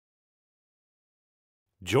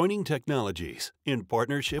Joining Technologies, in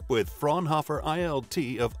partnership with Fraunhofer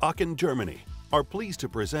ILT of Aachen, Germany, are pleased to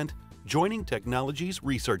present Joining Technologies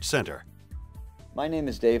Research Center. My name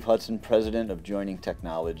is Dave Hudson, President of Joining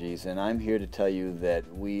Technologies, and I'm here to tell you that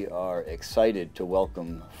we are excited to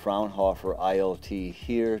welcome Fraunhofer ILT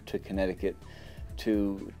here to Connecticut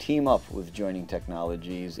to team up with Joining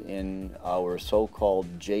Technologies in our so-called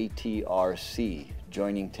JTRC,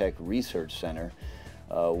 Joining Tech Research Center,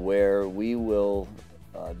 where we will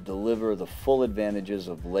deliver the full advantages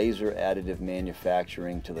of laser additive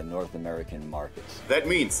manufacturing to the North American markets. That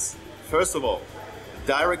means, first of all,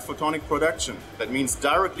 direct photonic production. That means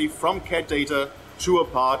directly from CAD data to a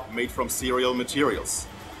part made from serial materials.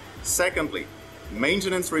 Secondly,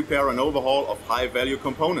 maintenance, repair and overhaul of high-value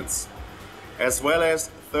components. As well as,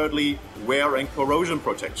 thirdly, wear and corrosion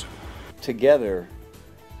protection. Together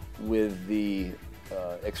with the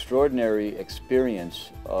extraordinary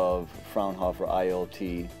experience of Fraunhofer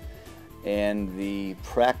ILT and the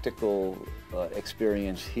practical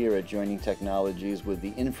experience here at Joining Technologies with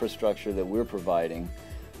the infrastructure that we're providing,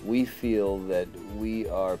 we feel that we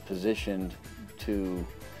are positioned to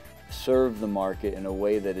serve the market in a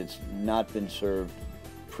way that it's not been served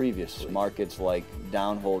previously. Markets like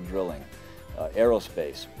downhole drilling,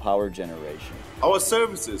 aerospace, power generation. Our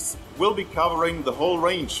services will be covering the whole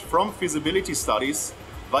range from feasibility studies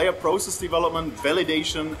via process development,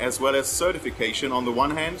 validation, as well as certification on the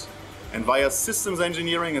one hand, and via systems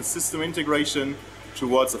engineering and system integration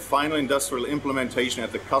towards a final industrial implementation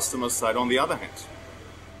at the customer side on the other hand.